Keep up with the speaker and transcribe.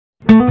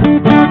Hello,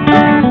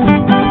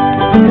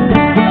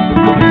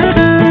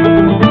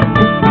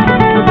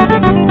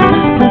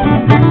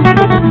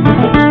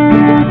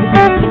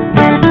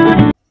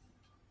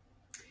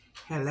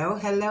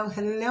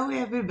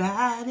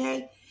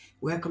 everybody.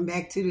 Welcome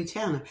back to the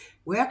channel.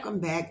 Welcome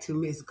back to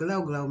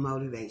Mz.gloglo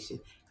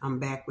Motivation. I'm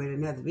back with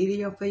another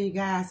video for you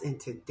guys, and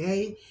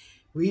today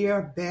we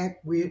are back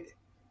with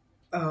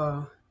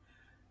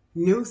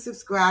new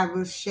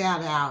subscribers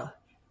shout out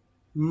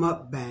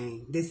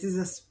mukbang. This is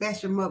a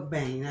special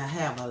mukbang. I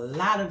have a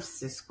lot of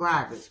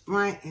subscribers,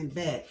 front and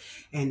back,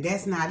 and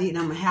that's not it.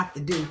 I'm gonna have to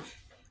do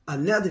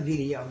another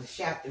video to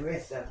shout the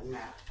rest of them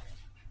out.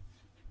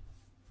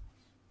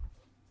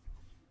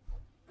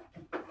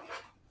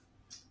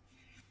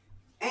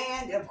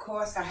 And of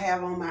course, I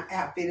have on my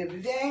outfit of the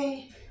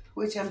day,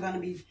 which I'm going to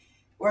be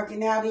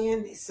working out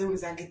in. As soon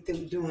as I get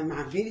through doing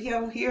my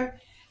video here,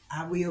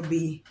 I will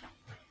be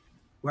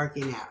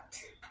working out.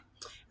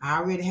 I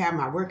already have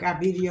my workout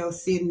video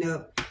sitting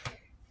up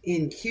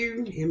in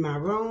queue in my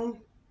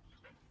room,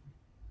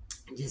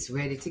 just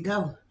ready to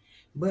go.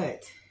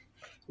 But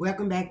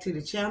welcome back to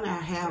the channel. I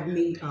have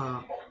me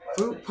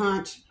fruit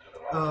punch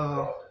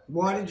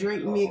water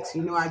drink mix.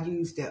 You know, I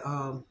use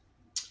the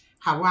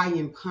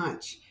Hawaiian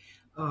punch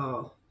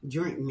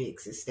drink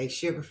mixes. They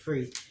sugar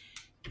free,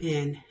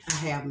 and I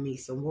have me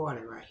some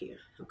water right here.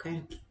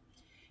 Okay,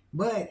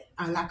 but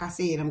like I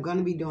said, I'm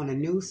gonna be doing a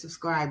new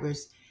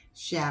subscribers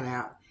shout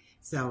out.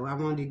 So I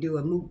wanted to do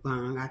a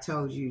mukbang. I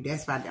told you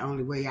that's about the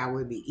only way I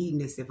would be eating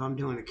this, if I'm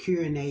doing a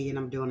Q&A and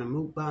I'm doing a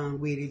mukbang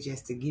with it,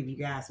 just to give you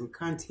guys some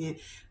content.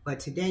 But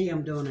today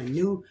I'm doing a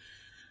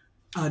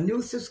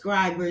new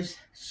subscribers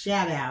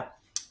shout out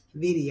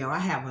video. I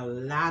have a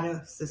lot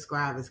of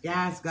subscribers,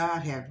 guys.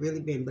 God have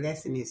really been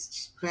blessing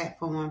this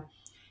platform.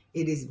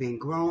 It has been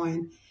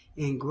growing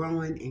and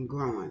growing and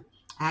growing.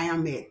 I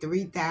am at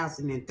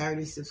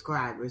 3,030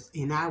 subscribers,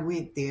 and I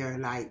went there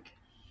like,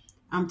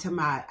 I'm talking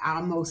about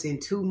almost in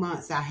 2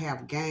 months. I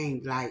have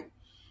gained like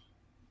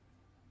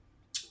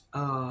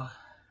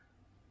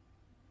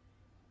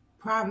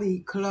probably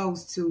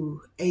close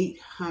to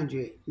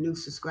 800 new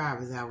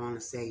subscribers. I want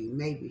to say,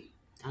 maybe,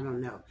 I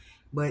don't know,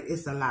 but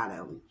it's a lot of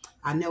them.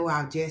 I know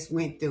I just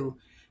went through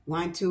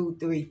 1, 2,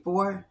 3,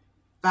 4,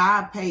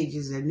 5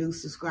 pages of new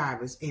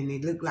subscribers, and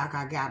it looked like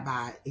I got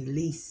by at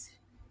least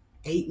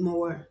 8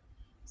 more.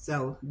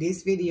 So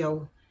this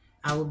video,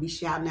 I will be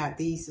shouting out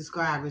these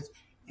subscribers,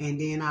 and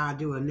then I'll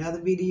do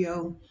another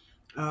video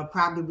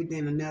probably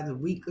within another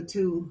week or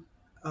two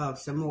of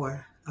some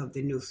more of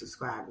the new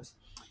subscribers.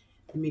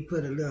 Let me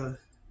put a little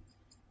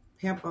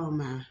pepper on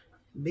my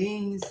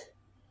beans,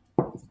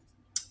 a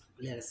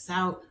little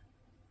salt.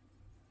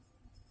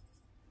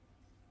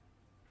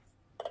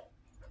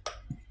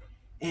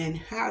 And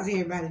how's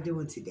everybody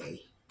doing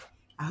today?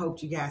 I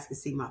hope you guys can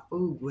see my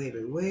food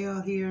very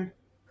well here.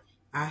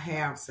 I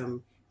have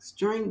some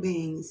string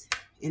beans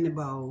in the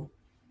bowl,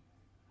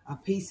 a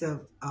piece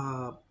of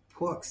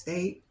pork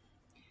steak,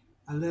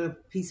 a little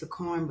piece of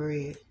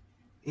cornbread,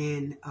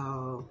 and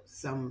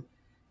some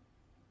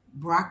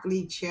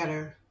broccoli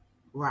cheddar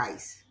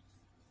rice.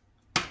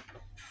 I'm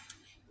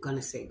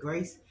gonna say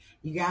grace.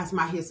 You guys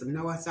might hear some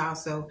noise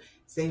also.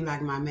 Seems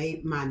like my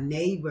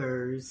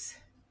neighbors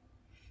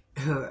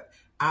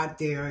out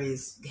there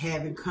is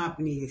having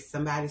company.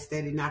 Somebody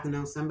steady knocking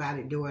on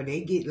somebody's door.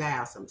 They get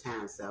loud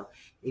sometimes. So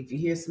if you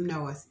hear some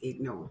noise,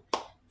 ignore.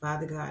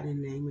 Father God,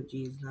 in the name of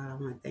Jesus, Lord, I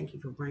want to thank you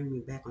for bringing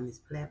me back on this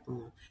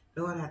platform.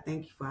 Lord, I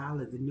thank you for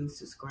all of the new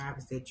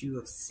subscribers that you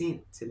have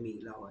sent to me,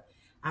 Lord.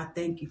 I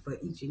thank you for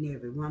each and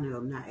every one of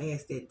them. I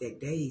ask that their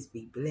days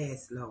be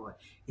blessed, Lord,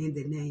 in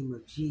the name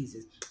of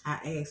Jesus.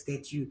 I ask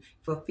that you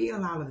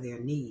fulfill all of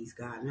their needs,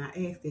 God. And I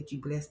ask that you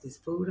bless this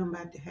food I'm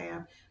about to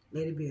have.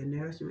 Let it be a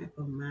nourishment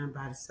for my mind,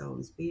 body, soul,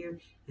 and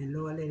spirit. And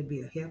Lord, let it be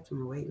a help to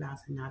my weight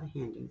loss and not a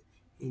hindrance.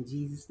 In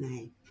Jesus'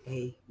 name,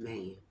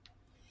 amen.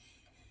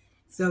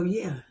 So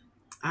yeah,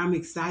 I'm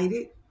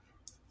excited,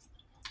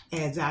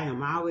 as I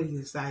am always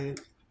excited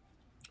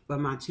for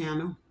my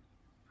channel.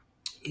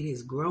 It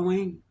is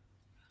growing.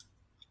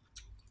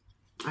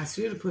 I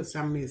should have put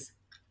some of this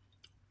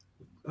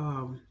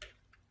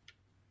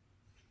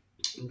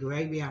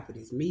gravy out of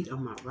this meat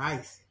on my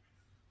rice.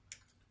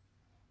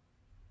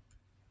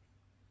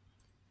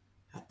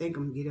 I think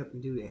I'm gonna get up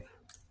and do that.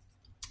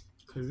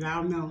 Cause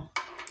y'all know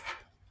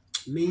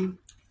me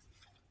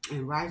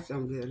and rice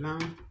don't get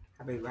along.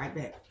 I'll be right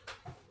back.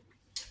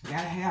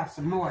 Gotta have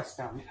some moist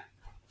on it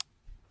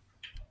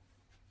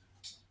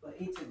for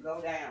it to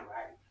go down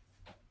right.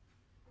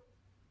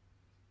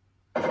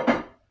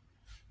 Gotta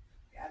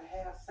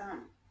have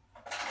some.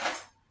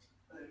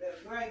 Put a little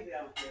gravy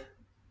on here.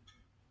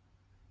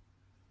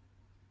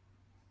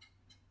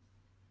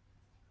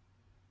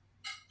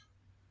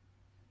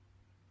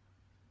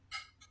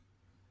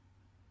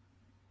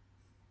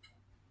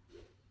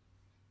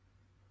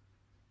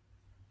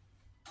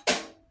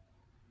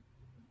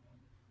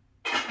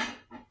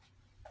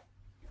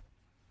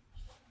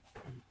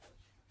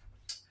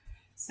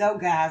 So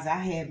guys, I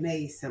had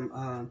made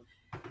some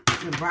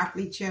some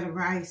broccoli cheddar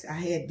rice. I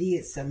had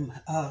did some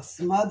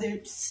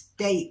smothered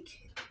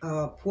steak,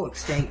 pork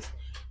steaks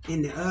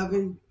in the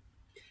oven.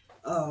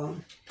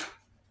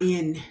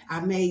 And I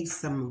made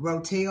some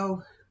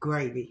rotel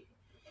gravy.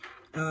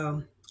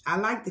 I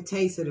like the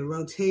taste of the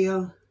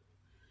rotel,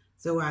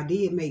 so I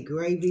did make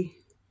gravy.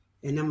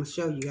 And I'm going to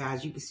show you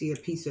guys. You can see a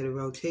piece of the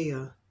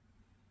rotel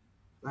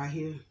right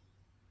here.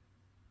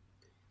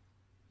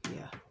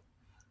 Yeah.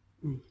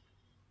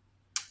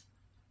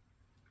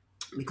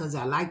 Because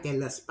I like that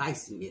little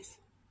spiciness.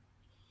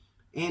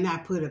 And I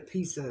put a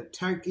piece of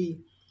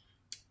turkey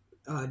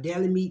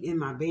deli meat in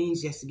my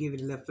beans just to give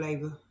it a little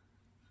flavor.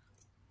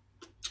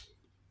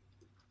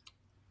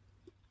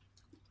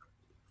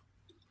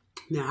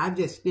 Now, I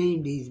just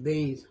steamed these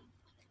beans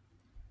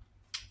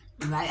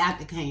right out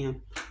the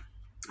can.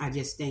 I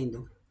just steamed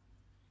them.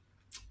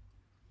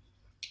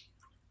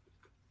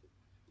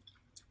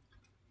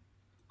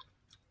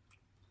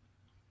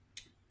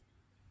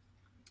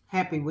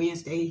 Happy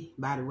Wednesday,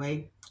 by the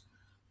way.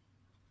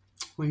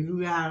 When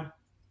you guys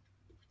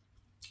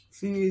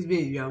see this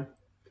video,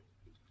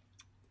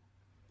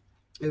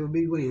 it will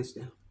be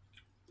Wednesday.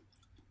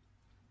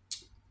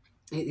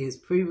 It is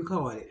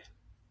pre-recorded.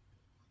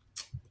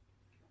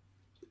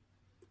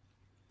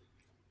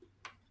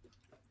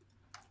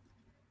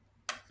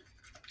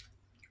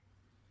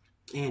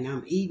 And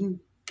I'm eating.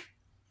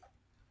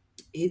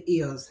 It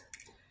is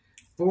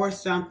 4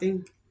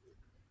 something.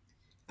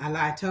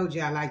 I told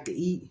you I like to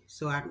eat,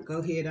 so I can go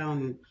ahead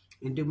on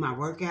and do my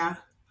workout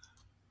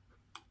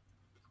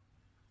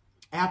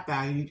after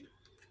I eat.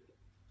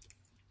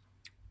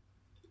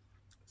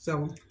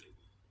 So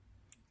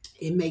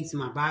it makes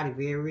my body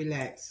very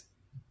relaxed.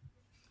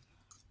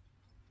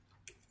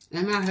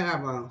 And I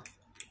have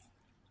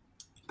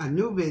a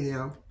new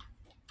video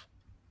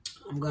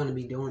I'm going to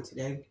be doing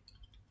today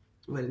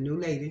with a new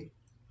lady.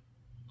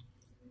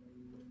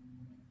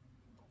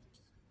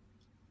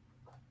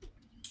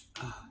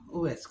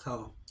 Oh, it's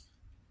cold.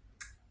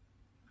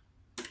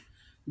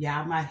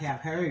 Y'all might have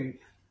heard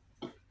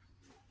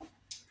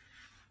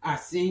or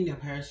seen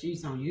of her.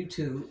 She's on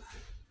YouTube.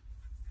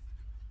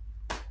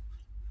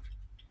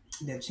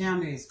 The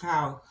channel is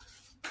called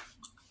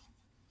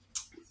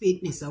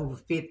Fitness Over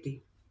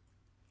 50.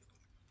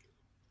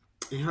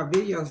 And her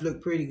videos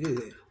look pretty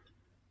good.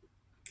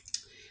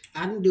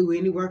 I can do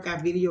any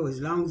workout video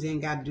as long as I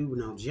ain't got to do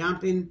no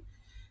jumping.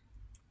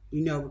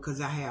 You know, because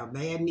I have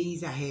bad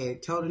knees. I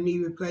had total knee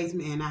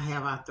replacement and I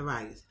have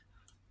arthritis.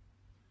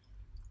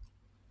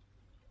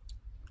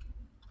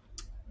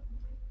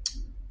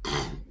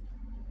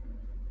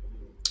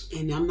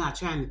 And I'm not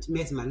trying to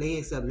mess my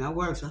legs up no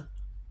worse, huh?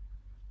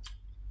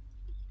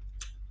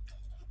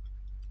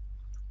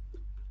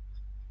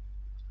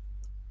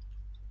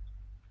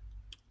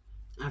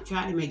 I'm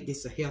trying to make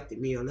this a healthy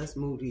meal. Let's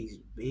move these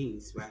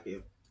beans right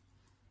here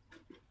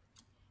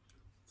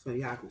so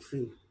y'all can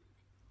see.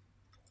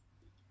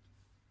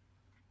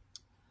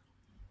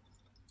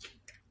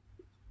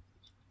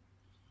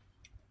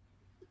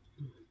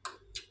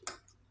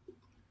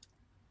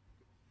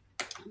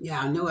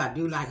 Yeah, I know I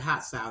do like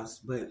hot sauce,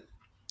 but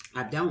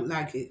I don't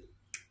like it.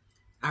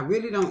 I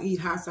really don't eat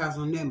hot sauce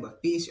on nothing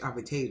but fish or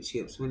potato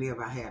chips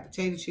whenever I have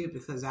potato chips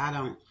because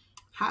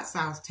hot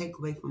sauce take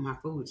away from my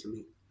food to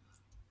me.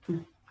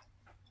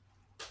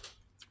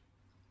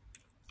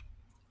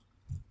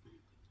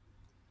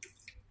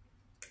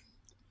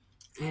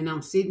 And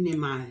I'm sitting in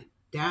my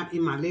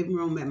living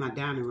room at my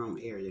dining room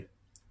area.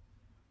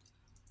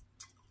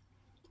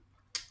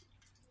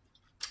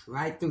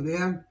 Right through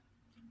there,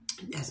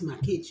 that's my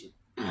kitchen.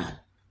 I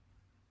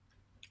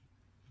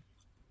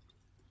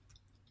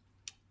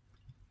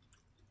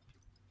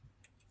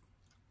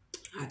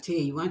tell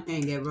you one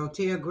thing, that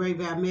rotel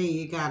gravy I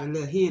made, it got a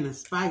little hint of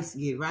spice,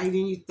 get right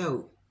in your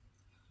throat.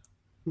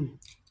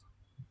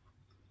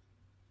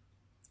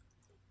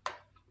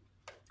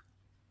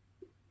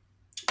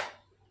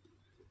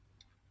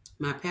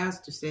 My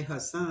pastor said her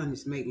son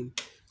is making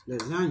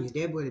lasagna.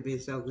 That would have been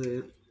so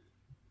good.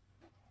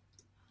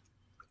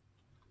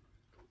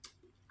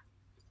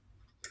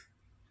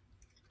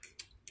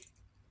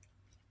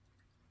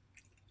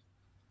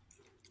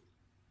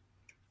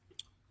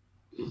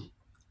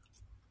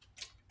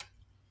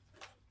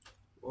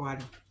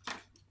 Water.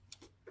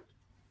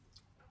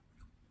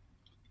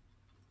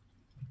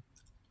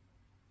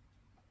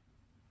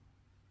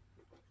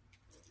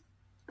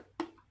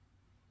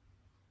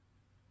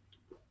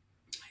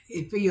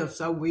 It feels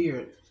so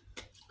weird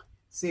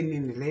sitting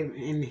in the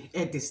living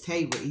at this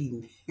table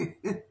eating,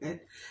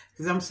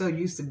 because I'm so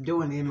used to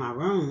doing it in my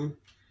room.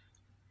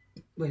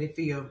 But it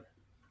feels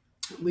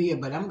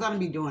weird. But I'm gonna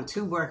be doing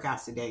 2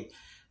 workouts today.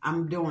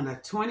 I'm doing a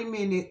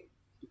 20-minute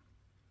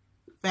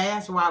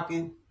fast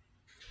walking,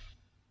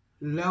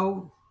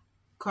 low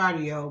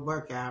cardio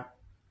workout,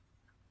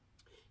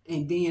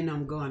 and then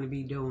I'm going to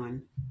be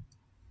doing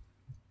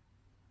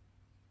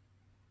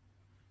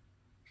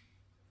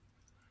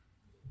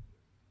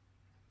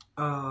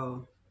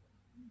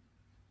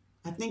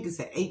I think it's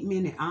an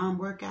 8-minute arm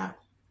workout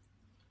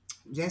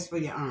just for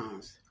your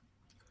arms.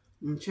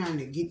 I'm trying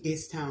to get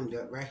this toned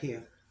up right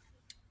here.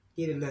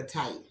 get a little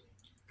tight.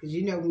 Because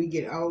you know when we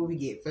get old, we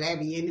get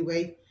flabby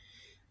anyway.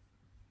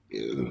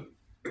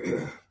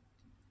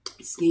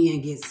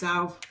 Skin gets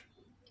soft.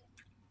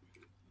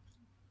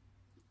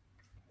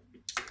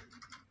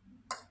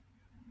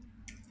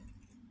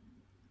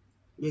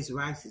 This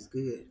rice is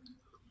good.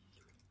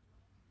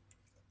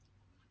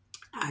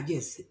 I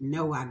just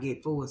know I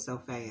get full so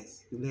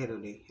fast,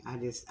 literally. I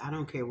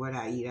don't care what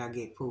I eat, I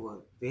get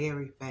full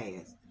very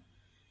fast.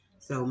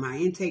 So my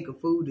intake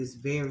of food is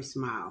very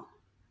small.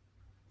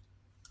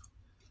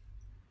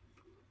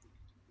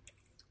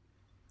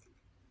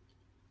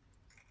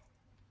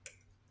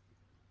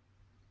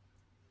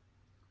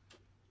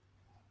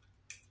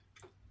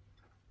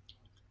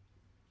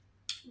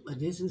 But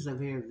this is a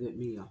very good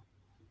meal.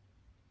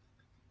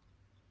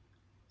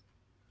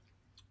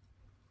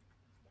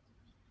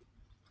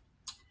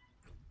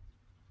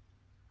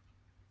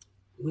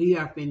 We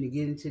are finna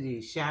get into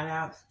these shout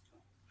outs.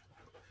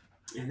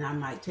 And I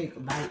might take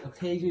a bite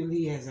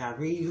occasionally as I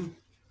read them.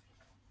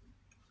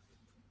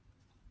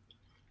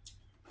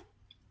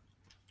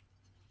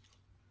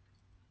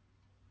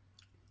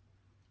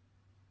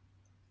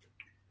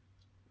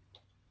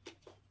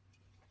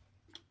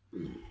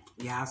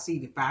 Y'all see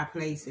the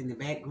fireplace in the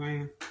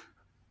background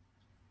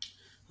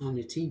on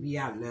the TV.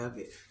 I love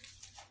it.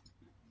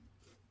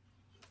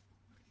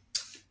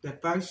 The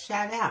first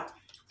shout out.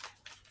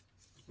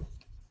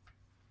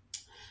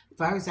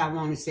 First, I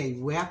want to say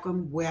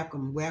welcome,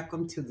 welcome,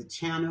 welcome to the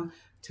channel,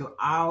 to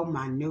all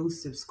my new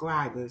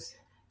subscribers.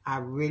 I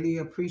really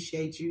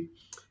appreciate you.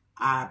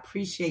 I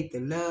appreciate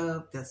the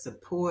love, the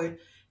support,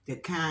 the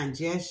kind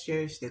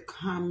gestures, the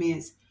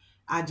comments.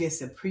 I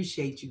just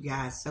appreciate you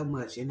guys so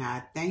much. And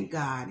I thank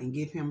God and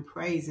give him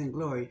praise and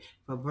glory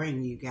for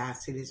bringing you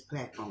guys to this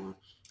platform.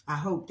 I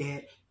hope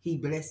that he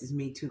blesses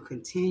me to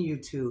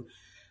continue to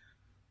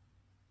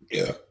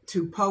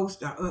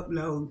post or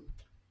upload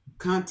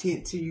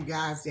content to you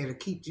guys that'll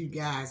keep you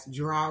guys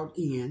drawn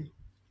in.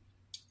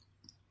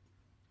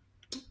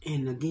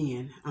 And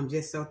again, I'm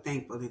just so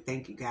thankful and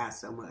thank you guys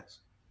so much.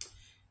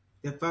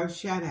 The first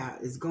shout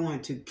out is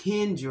going to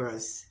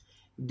Kendra's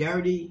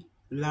Dirty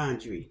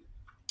Laundry.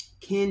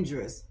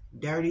 Kendra's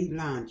Dirty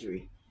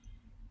Laundry.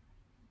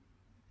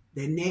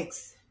 The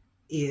next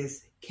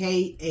is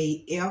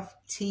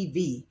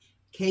KAFTV.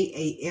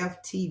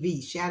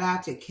 KAFTV. Shout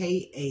out to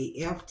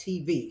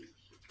KAFTV.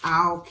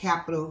 All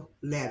capital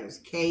letters.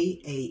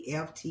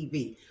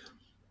 KAFTV.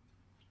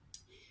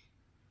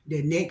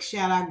 The next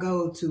shout out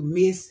go to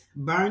Miss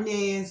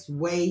Bernice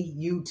Way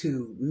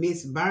YouTube.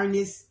 Miss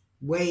Bernice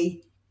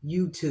Way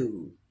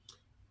YouTube.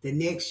 The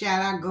next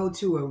shout out go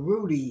to a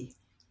Rudy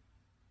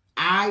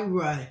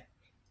Ira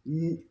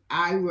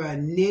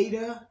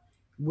Nita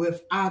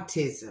with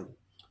autism.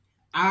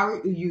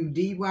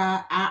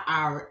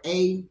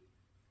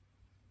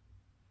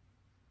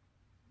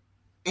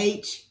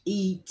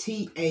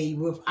 RUDYIRAHETA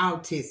with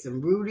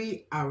autism.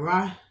 Rudy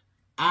Ira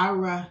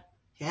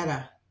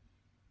Heta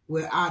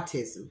with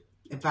autism.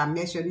 If I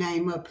mess your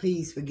name up,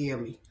 please forgive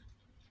me.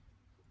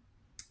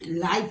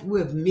 Life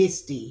with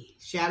Misty.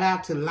 Shout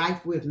out to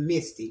Life with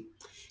Misty.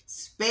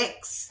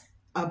 Specs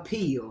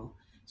Appeal.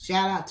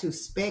 Shout out to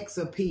Specs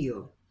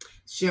Appeal.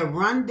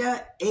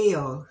 Sharonda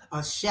L.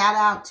 A shout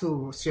out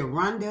to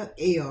Sharonda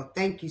L.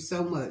 Thank you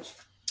so much.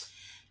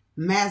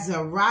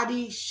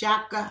 Maserati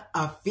Shaka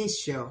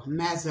Official.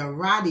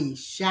 Maserati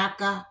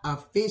Shaka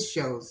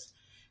Officials.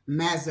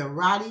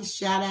 Maserati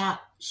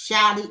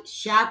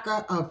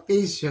Shaka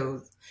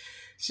Officials.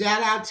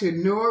 Shout out to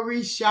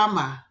Nori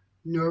Shama.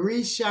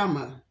 Nori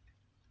Shama.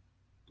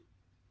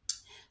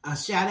 A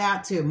shout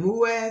out to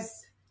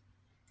Muez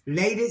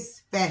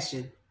Latest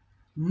Fashion.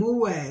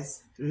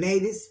 Muez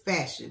Latest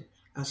Fashion.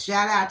 A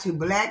shout out to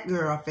Black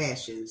Girl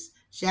Fashions.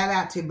 Shout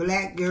out to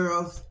Black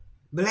Girls.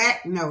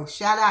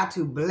 Shout out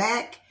to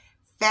Black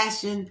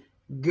Fashion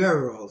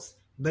Girls.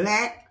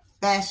 Black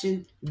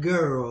Fashion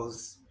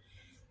Girls.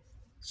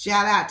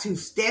 Shout out to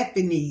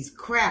Stephanie's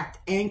Craft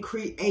and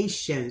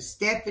Creations.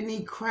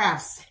 Stephanie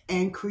Crafts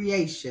and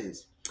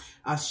Creations.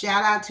 A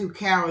shout out to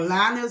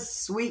Carolina's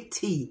Sweet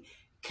Tea.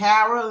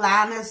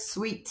 Carolina's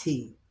Sweet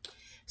Tea.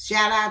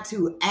 Shout out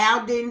to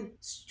Alden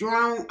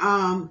Strong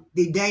Arm,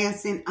 the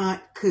Dancing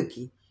Aunt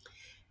Cookie.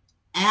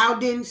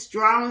 Alden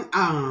Strong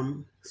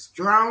Arm,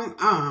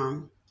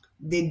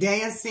 the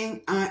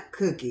Dancing Aunt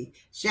Cookie.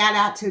 Shout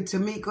out to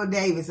Tamika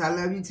Davis. I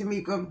love you,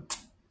 Tamika.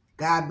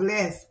 God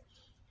bless.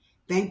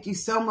 Thank you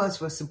so much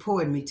for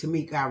supporting me,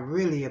 Tamika. I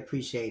really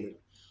appreciate it.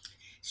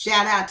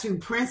 Shout out to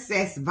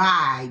Princess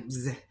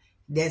Vibes.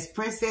 That's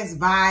Princess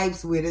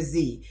Vibes with a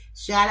Z.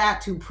 Shout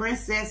out to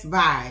Princess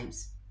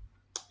Vibes.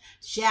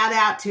 Shout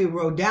out to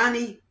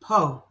Rodani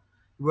Poe.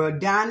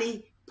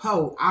 Rodani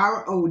Poe.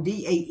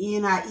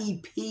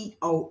 RODANIEPOH.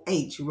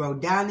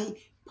 Rodani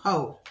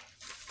Poe.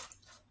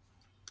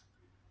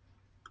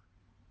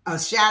 A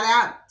shout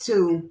out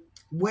to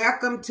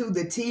Welcome to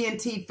the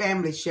TNT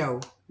Family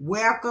Show.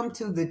 Welcome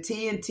to the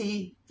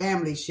TNT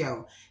Family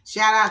Show.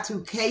 Shout out to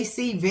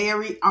KC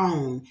Very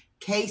Own.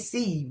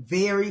 KC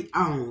Very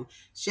Own.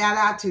 Shout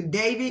out to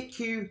David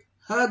Q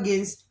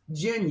Huggins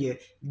Jr.,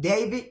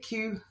 David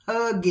Q.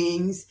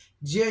 Huggins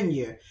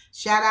Jr.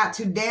 Shout out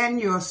to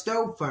Daniel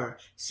Stouffer.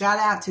 Shout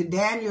out to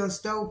Daniel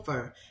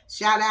Stouffer.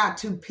 Shout out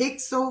to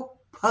Pixel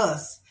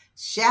Puss.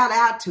 Shout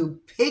out to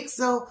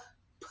Pixel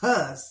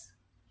Puss.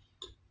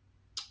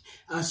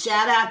 A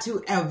shout out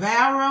to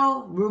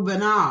Alvaro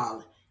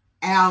Rubenal.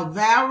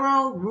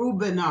 Alvaro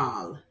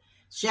Rubenal.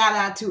 Shout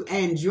out to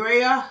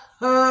Andrea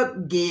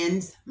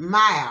Huggins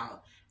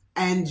Mile.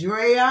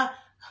 Andrea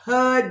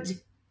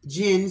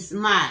Huggins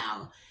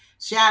Mile.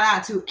 Shout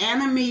out to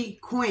Enemy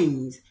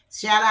Queens.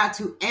 Shout out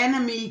to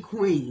Enemy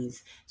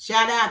Queens.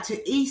 Shout out to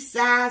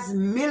Eastside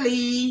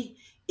Millie.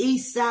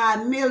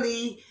 Eastside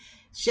Millie.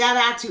 Shout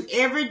out to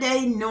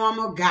Everyday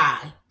Normal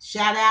Guy.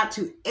 Shout out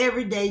to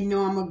Everyday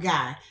Normal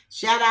Guy.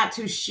 Shout out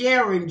to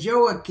Sharon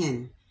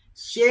Joaquin.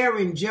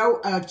 Sharon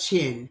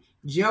Joachin.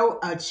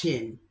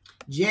 Joachin.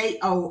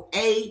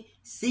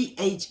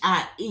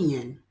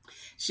 Joachin.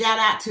 Shout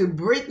out to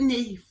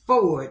Brittany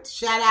Ford.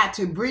 Shout out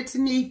to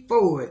Brittany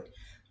Ford.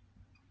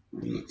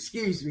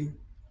 Excuse me.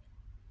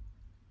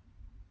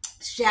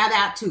 Shout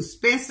out to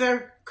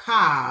Spencer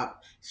Cobb.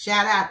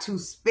 Shout out to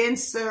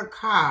Spencer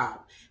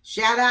Cobb.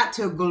 Shout out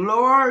to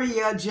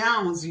Gloria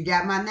Jones. You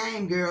got my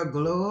name, girl.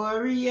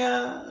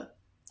 Gloria.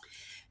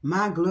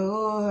 My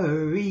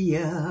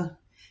Gloria.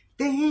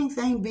 Things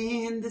ain't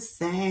been the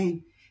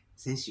same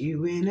since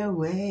you went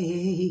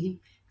away.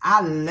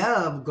 I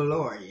love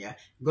Gloria.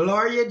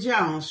 Gloria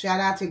Jones.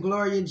 Shout out to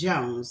Gloria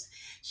Jones.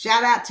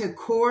 Shout out to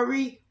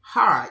Corey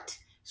Hart.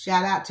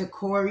 Shout out to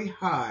Corey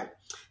Hart.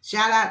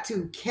 Shout out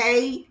to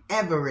Kay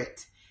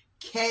Everett.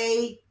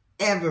 Kay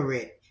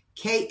Everett.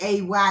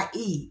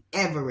 Kaye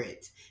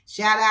Everett.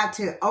 Shout out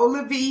to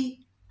Olivia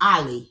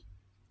Ali.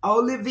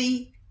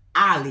 Olivia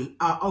Ali.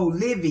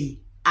 Olivia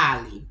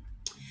Ali.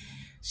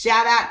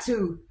 Shout out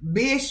to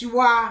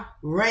Bishwa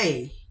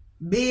Ray.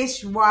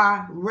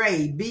 Bishwa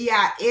Ray.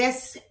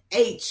 Bishwarai.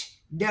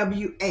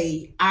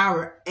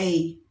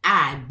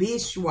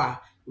 Bishwa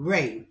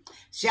Ray.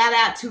 Shout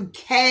out to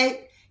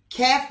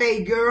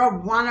Cafe Girl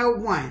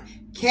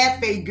 101.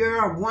 Cafe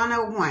Girl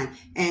 101.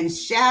 And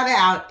shout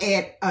out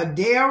at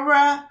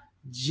Adara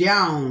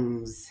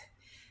Jones.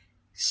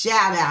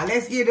 Shout out.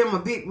 Let's give them a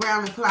big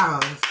round of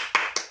applause.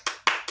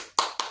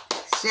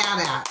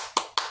 Shout out.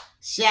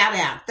 Shout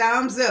out.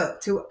 Thumbs up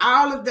to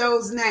all of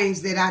those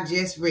names that I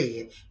just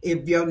read.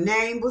 If your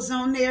name was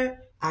on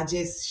there, I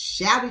just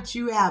shouted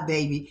you out,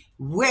 baby.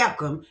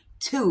 Welcome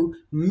to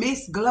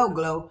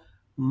Mz.gloglo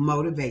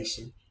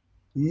Motivation.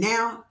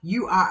 Now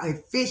you are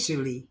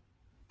officially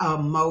a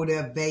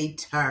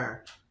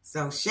motivator.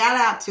 So shout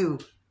out to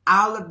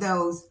all of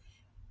those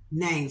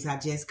names I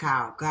just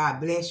called. God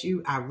bless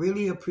you. I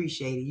really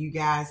appreciate it. You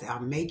guys are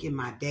making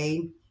my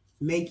day,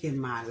 making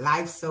my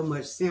life so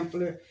much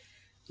simpler,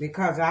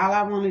 because all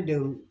I want to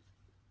do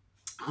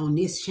on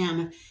this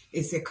channel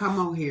is to come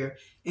on here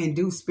and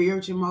do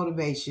spiritual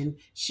motivation,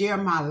 share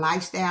my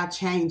lifestyle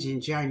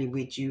changing journey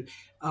with you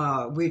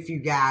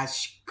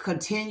guys.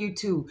 Continue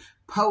to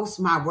post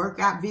my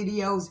workout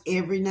videos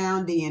every now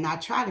and then. I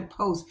try to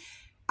post.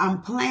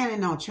 I'm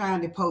planning on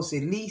trying to post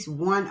at least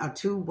 1 or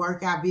 2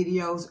 workout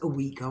videos a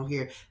week on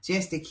here,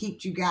 just to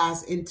keep you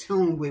guys in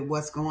tune with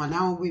what's going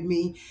on with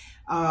me.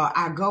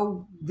 I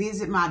go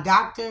visit my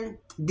doctor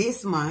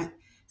this month,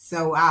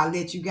 so I'll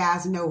let you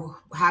guys know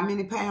how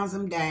many pounds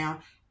I'm down.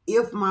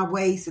 If my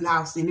waist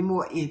lost any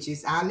more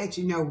inches, I'll let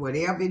you know.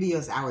 Whatever it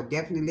is, I will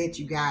definitely let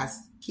you guys,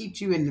 keep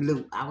you in the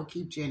loop. I will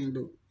keep you in the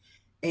loop.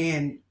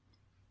 And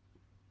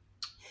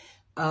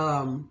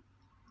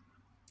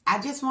I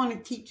just want to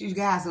keep you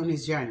guys on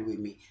this journey with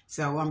me.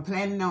 So I'm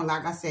planning on,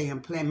 like I say,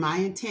 my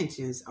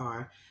intentions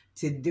are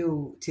to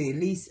at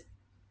least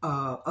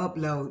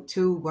upload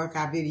 2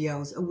 workout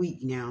videos a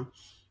week now.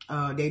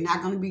 They're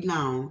not going to be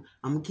long.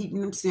 I'm keeping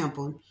them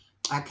simple.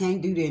 I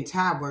can't do the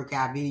entire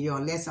workout video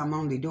unless I'm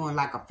only doing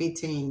like a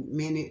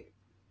 15-minute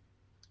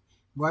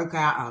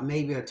workout, or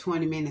maybe a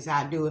 20 minutes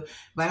I do it.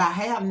 But I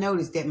have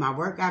noticed that my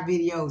workout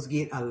videos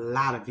get a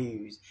lot of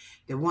views.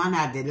 The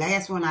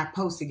last one I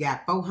posted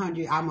got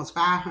 400, almost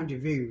 500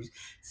 views.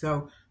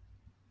 So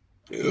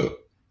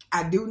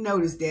I do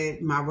notice that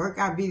my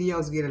workout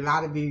videos get a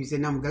lot of views,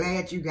 and I'm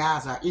glad you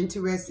guys are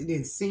interested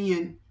in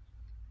seeing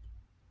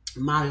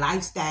my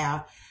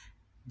lifestyle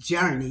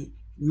journey,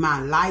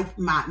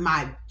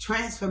 my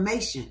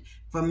transformation,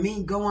 from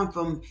me going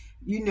from,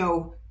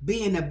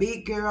 being a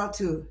big girl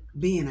to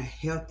being a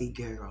healthy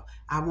girl.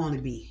 I want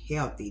to be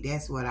healthy.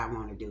 That's what I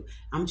want to do.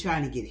 I'm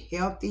trying to get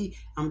healthy.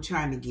 I'm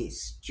trying to get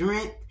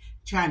strength,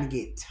 trying to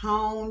get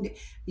toned.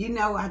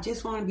 I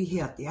just want to be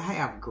healthy. I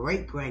have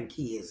great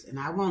grandkids, and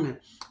I want to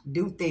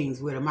do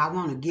things with them. I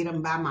want to get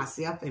them by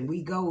myself, and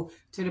we go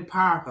to the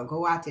park or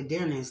go out to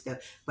dinner and stuff.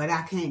 But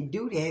I can't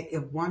do that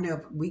if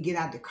we get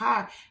out the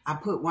car, I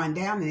put one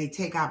down and they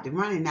take out the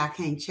running, and I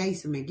can't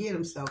chase them and get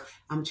them. So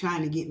I'm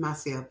trying to get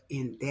myself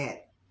in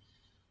that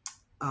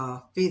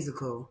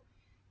physical,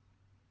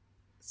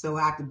 so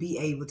I could be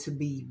able to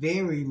be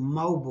very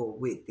mobile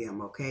with them,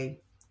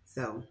 okay?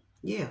 So,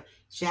 yeah.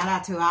 Shout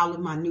out to all of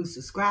my new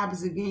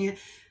subscribers again.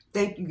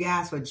 Thank you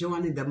guys for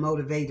joining the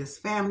Motivators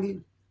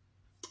family.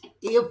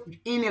 If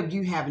any of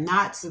you have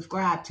not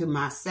subscribed to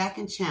my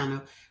second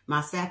channel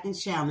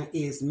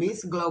is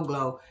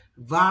Mz.gloglo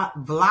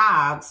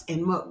Vlogs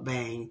and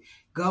Mukbang.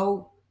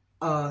 Go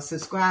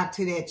subscribe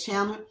to that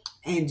channel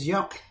and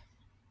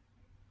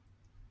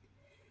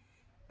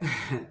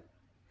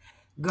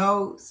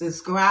go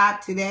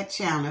subscribe to that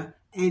channel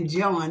and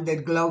join the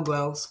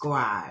Gloglo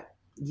squad.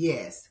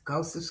 Yes,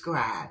 go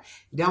subscribe.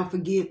 Don't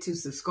forget to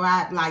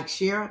subscribe, like,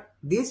 share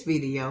this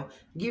video.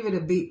 Give it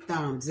a big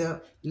thumbs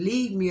up.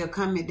 Leave me a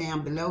comment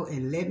down below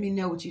and let me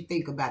know what you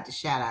think about the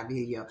shout out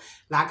video.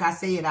 Like I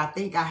said, I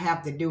think I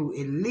have to do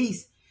at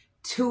least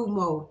 2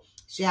 more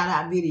shout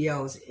out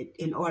videos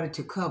in order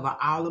to cover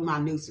all of my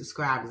new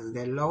subscribers.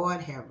 The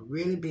Lord have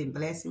really been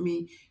blessing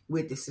me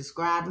with the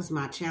subscribers.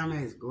 My channel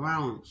has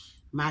grown.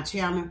 My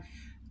channel,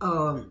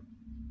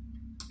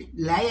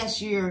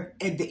 last year,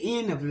 at the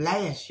end of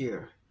last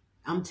year,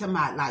 I'm talking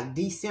about like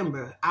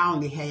December, I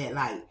only had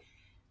like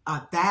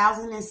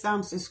 1,000 and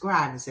some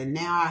subscribers, and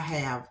now I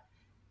have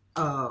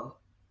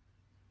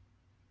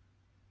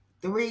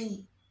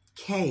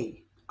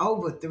 3K,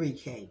 over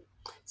 3K.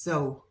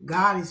 So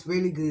God is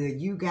really good.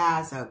 You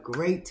guys are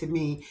great to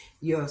me.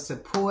 Your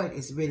support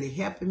is really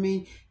helping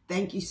me.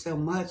 Thank you so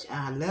much.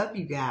 I love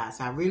you guys.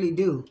 I really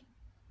do.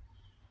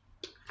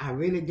 I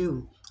really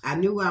do. I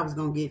knew I was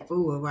going to get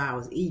food while I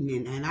was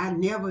eating, and I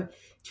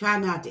try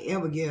not to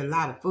ever get a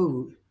lot of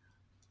food.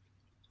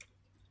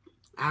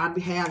 I'll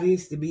have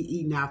this to be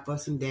eaten out for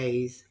some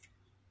days.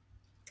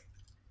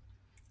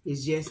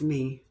 It's just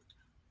me.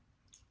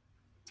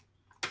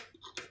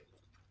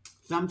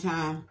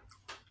 Sometimes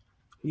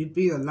you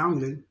feel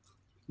lonely.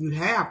 You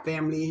have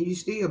family and you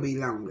still be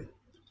lonely.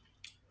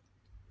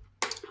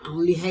 I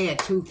only had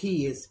 2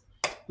 kids.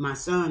 My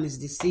son is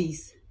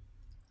deceased.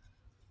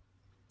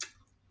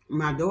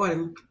 My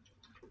daughter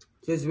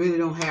just really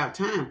don't have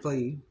time for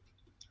you.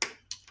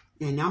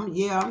 And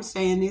I'm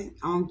saying it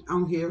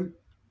on here.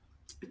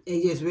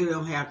 They just really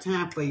don't have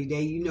time for you.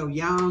 They,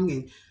 young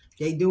and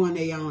they doing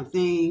their own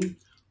thing.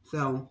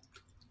 So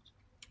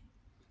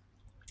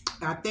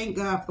I thank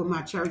God for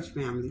my church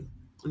family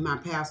and my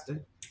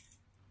pastor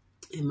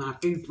and my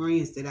few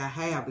friends that I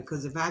have,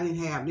 because if I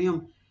didn't have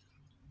them,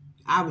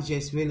 I would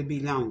just really be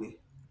lonely.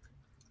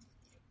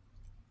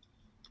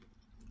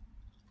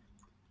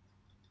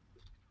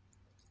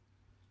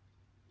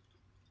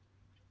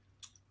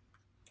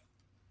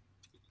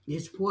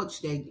 This pork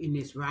steak and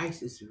this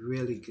rice is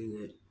really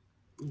good.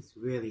 It's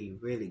really,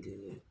 really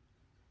good.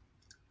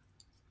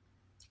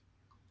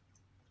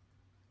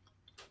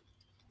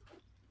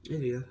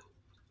 It is.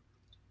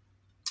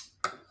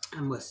 I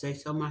must say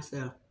so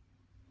myself.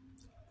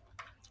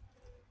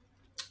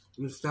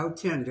 It's so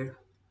tender.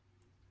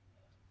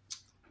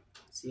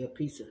 See a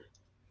piece of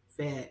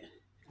fat.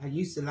 I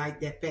used to like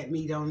that fat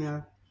meat on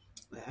there,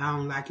 but I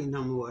don't like it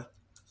no more.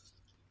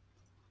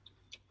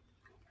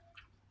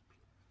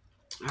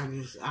 I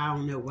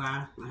don't know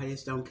why. I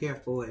just don't care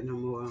for it no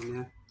more on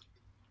there.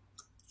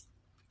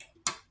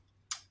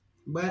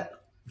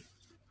 But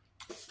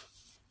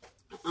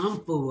I'm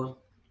full.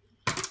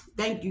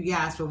 Thank you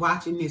guys for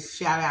watching this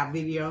shout out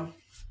video.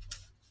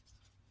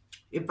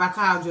 If I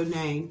called your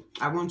name,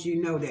 I want you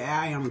to know that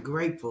I am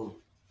grateful.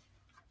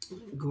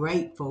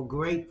 Grateful,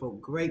 grateful,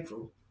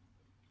 grateful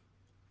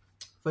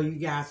for you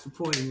guys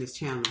supporting this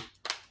channel.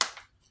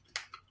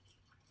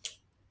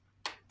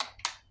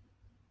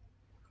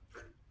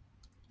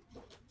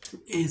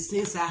 And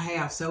since I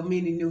have so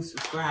many new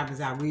subscribers,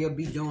 I will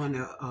be doing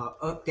a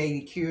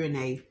updated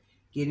Q&A,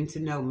 getting to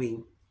know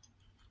me.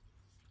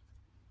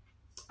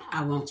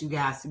 I want you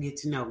guys to get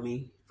to know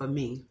me, for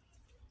me.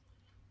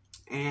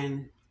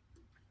 And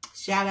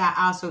shout out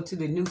also to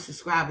the new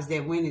subscribers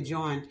that went and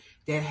joined,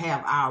 that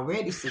have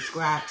already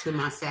subscribed to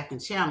my second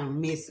channel,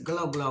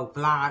 Mz.gloglo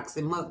Vlogs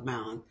and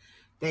Mukbang.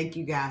 Thank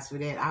you guys for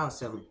that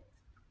also.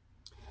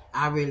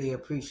 I really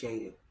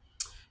appreciate it.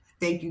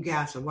 Thank you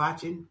guys for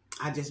watching.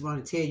 I just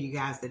want to tell you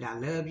guys that I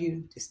love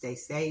you. To stay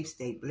safe,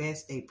 stay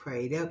blessed, stay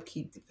prayed up,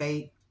 keep the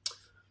faith.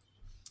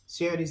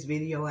 Share this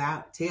video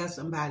out. Tell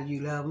somebody you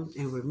love them.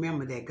 And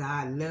remember that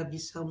God loved you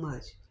so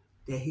much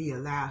that he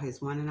allowed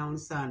his one and only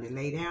son to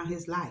lay down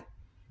his life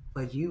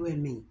for you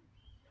and me.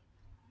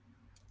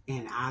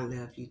 And I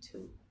love you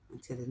too.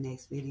 Until the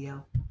next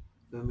video,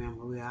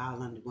 remember we're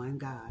all under one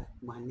God,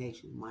 one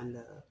nation, one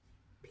love.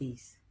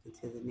 Peace.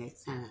 Until the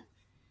next time.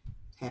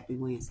 Happy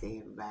Wednesday,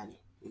 everybody.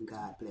 And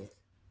God bless.